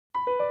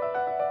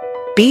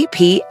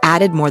BP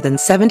added more than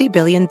 $70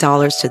 billion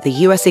to the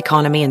U.S.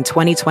 economy in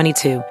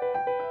 2022.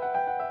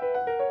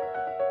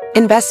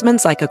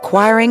 Investments like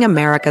acquiring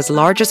America's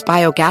largest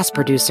biogas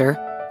producer,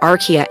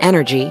 Archaea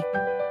Energy,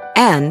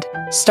 and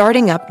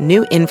starting up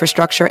new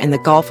infrastructure in the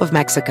Gulf of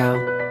Mexico.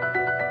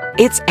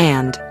 It's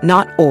and,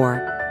 not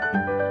or.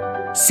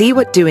 See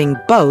what doing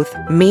both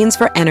means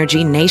for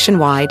energy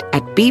nationwide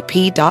at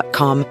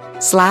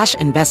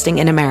bp.com/investing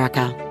in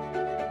America.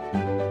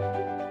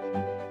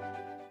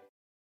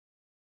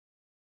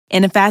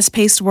 In a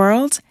fast-paced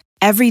world,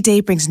 every day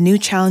brings new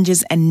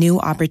challenges and new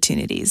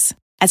opportunities.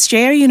 At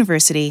Strayer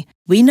University,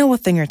 we know a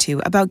thing or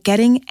two about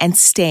getting and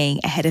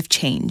staying ahead of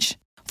change.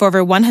 For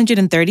over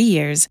 130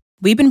 years,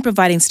 we've been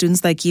providing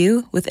students like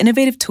you with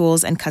innovative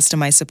tools and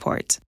customized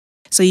support,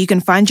 so you can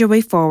find your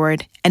way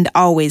forward and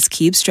always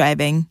keep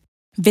striving.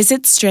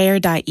 Visit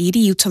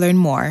strayer.edu to learn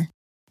more.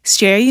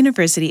 Strayer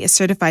University is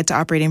certified to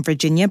operate in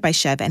Virginia by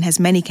Chev and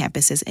has many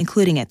campuses,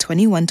 including at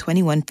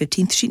 2121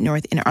 15th Street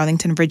North in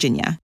Arlington,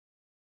 Virginia.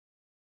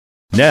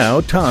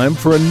 Now, time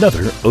for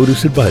another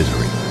Otis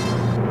Advisory.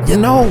 You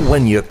know,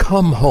 when you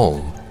come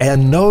home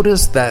and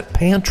notice that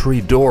pantry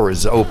door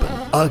is open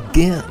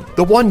again,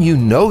 the one you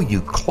know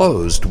you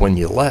closed when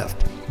you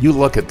left, you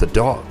look at the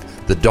dog.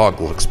 The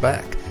dog looks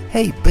back.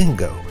 Hey,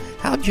 Bingo,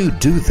 how'd you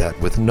do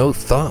that with no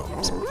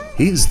thumbs?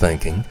 He's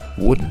thinking,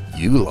 wouldn't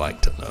you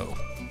like to know?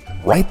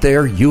 Right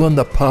there, you and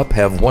the pup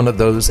have one of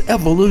those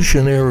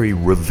evolutionary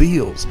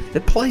reveals.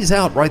 It plays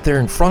out right there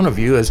in front of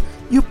you as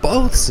you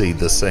both see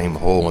the same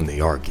hole in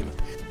the argument.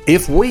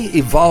 If we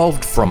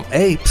evolved from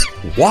apes,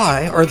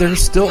 why are there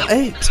still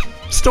apes?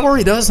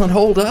 Story doesn't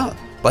hold up,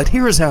 but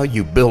here's how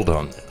you build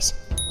on this.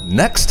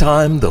 Next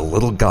time the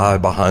little guy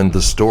behind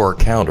the store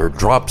counter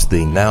drops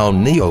the now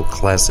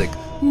neoclassic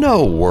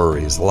 "no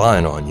worries"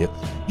 line on you,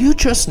 you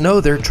just know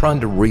they're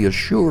trying to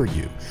reassure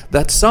you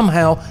that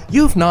somehow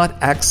you've not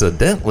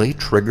accidentally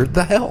triggered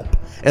the help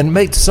and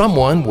made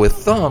someone with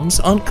thumbs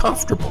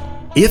uncomfortable.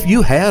 If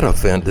you had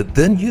offended,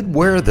 then you'd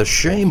wear the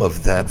shame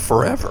of that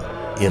forever.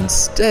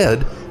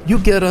 Instead, you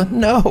get a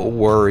 "no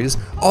worries,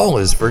 all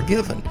is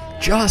forgiven,"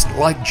 just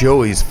like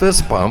Joey's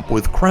fist bump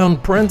with Crown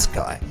Prince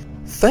guy.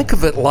 Think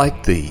of it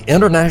like the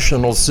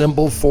international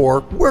symbol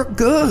for "we're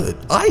good,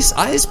 ice,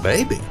 ice,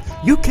 baby."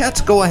 You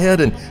cats go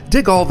ahead and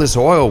dig all this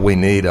oil we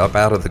need up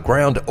out of the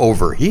ground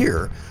over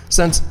here,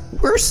 since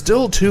we're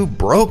still too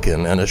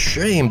broken and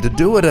ashamed to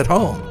do it at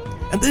home.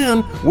 And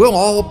then we'll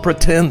all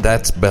pretend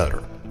that's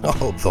better.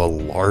 Oh, the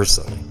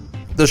larceny.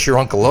 This is your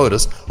Uncle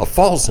Otis, a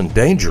false and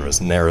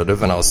dangerous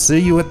narrative, and I'll see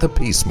you at the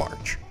Peace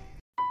March.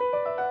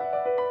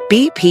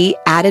 BP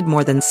added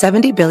more than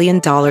 $70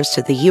 billion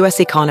to the U.S.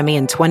 economy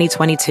in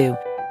 2022.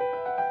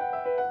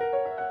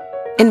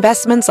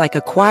 Investments like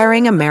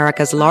acquiring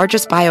America's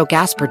largest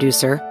biogas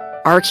producer,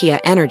 Archaea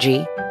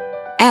Energy,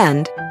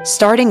 and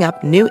starting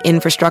up new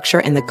infrastructure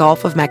in the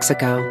Gulf of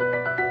Mexico.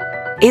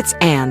 It's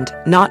and,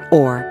 not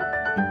or.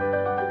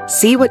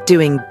 See what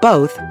doing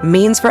both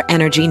means for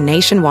energy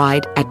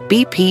nationwide at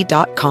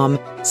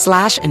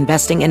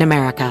bp.com/investing in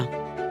America.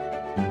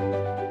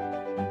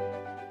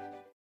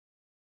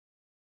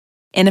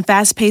 In a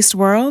fast-paced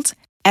world,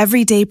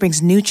 every day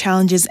brings new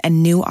challenges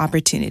and new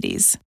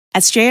opportunities.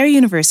 At Strayer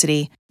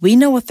University, we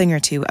know a thing or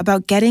two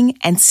about getting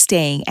and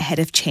staying ahead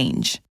of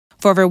change.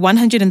 For over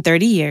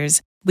 130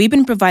 years, we've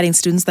been providing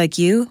students like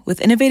you with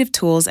innovative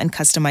tools and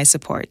customized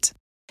support,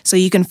 so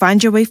you can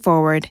find your way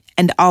forward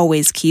and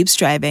always keep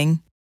striving.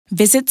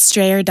 Visit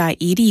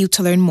strayer.edu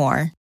to learn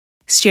more.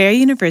 Strayer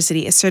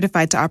University is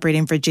certified to operate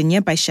in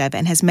Virginia by Chev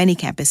and has many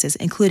campuses,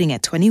 including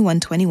at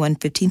 2121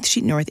 15th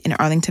Street North in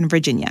Arlington,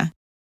 Virginia.